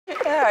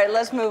All right,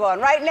 let's move on.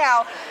 Right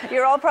now,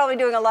 you're all probably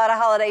doing a lot of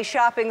holiday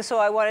shopping, so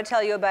I want to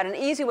tell you about an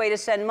easy way to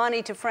send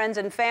money to friends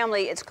and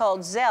family. It's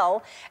called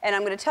Zelle, and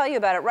I'm going to tell you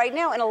about it right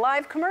now in a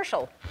live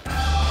commercial.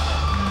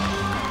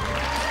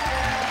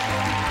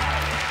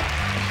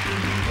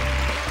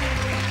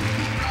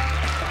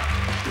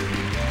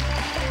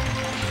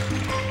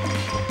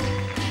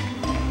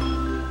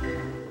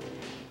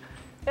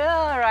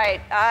 All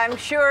right, I'm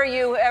sure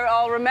you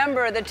all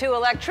remember the two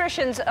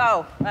electricians.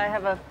 Oh, I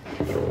have a,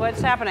 what's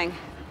happening?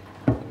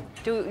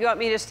 Do you want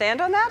me to stand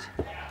on that?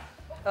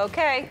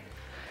 Okay.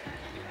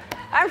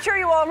 I'm sure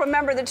you all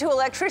remember the two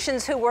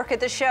electricians who work at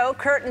the show,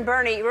 Curt and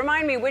Bernie.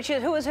 Remind me,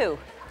 who is who?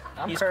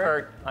 He's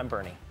Curt, I'm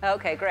Bernie.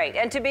 Okay, great.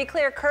 And to be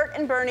clear, Curt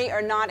and Bernie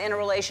are not in a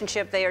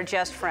relationship, they are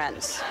just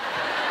friends.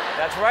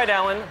 That's right,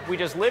 Ellen. We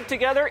just live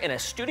together in a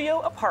studio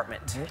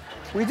apartment.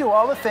 We do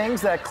all the things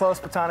that close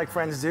platonic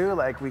friends do,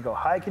 like we go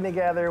hiking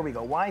together, we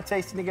go wine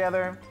tasting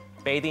together.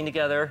 Bathing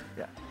together.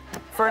 Yeah.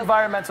 For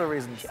environmental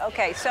reasons.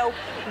 Okay, so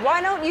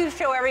why don't you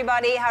show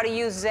everybody how to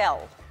use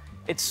Zelle?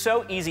 It's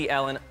so easy,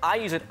 Ellen. I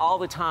use it all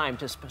the time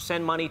to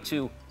send money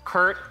to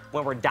Curt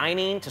when we're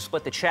dining, to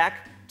split the check,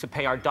 to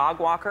pay our dog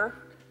walker,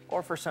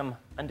 or for some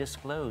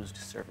undisclosed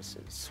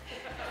services.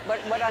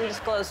 What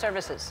undisclosed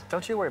services?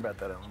 Don't you worry about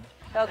that, Ellen.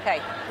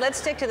 Okay, let's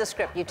stick to the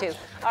script, you two.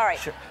 All right.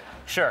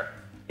 Sure.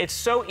 It's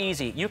so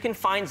easy. You can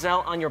find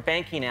Zelle on your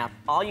banking app.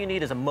 All you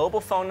need is a mobile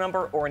phone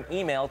number or an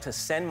email to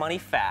send money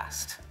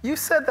fast. You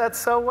said that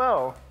so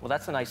well. Well,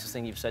 that's the nicest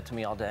thing you've said to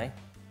me all day.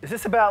 Is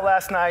this about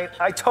last night?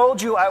 I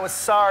told you I was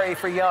sorry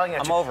for yelling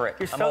at you. I'm over it.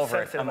 You're so I'm over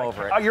it. sensitive. I'm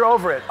over it. Oh, you're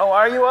over it. Oh,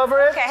 are you over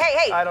it? Okay,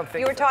 hey. I don't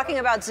think you were so. talking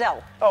about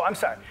Zelle. Oh, I'm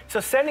sorry. So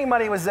sending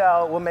money with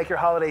Zelle will make your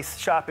holiday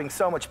shopping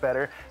so much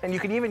better. And you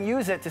can even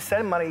use it to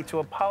send money to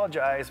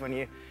apologize when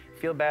you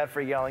feel bad for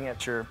yelling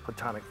at your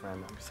platonic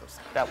friend. I'm so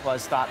sorry. That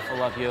was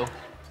thoughtful of you.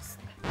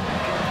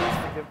 Please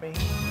forgive me.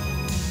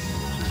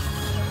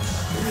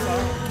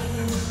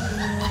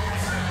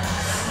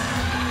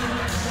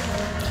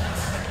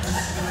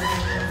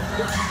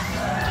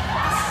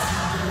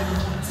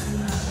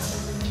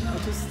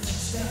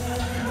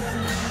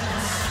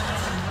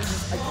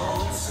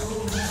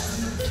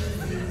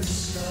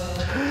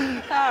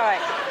 All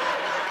right.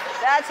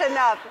 That's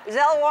enough.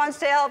 Zelle wants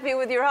to help you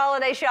with your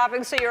holiday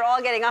shopping, so you're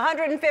all getting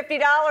 $150,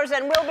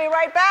 and we'll be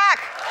right back.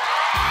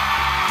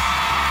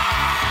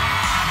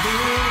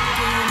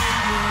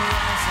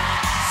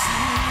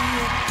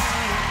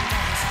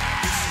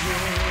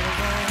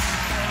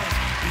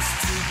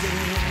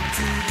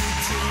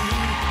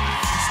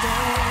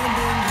 Stay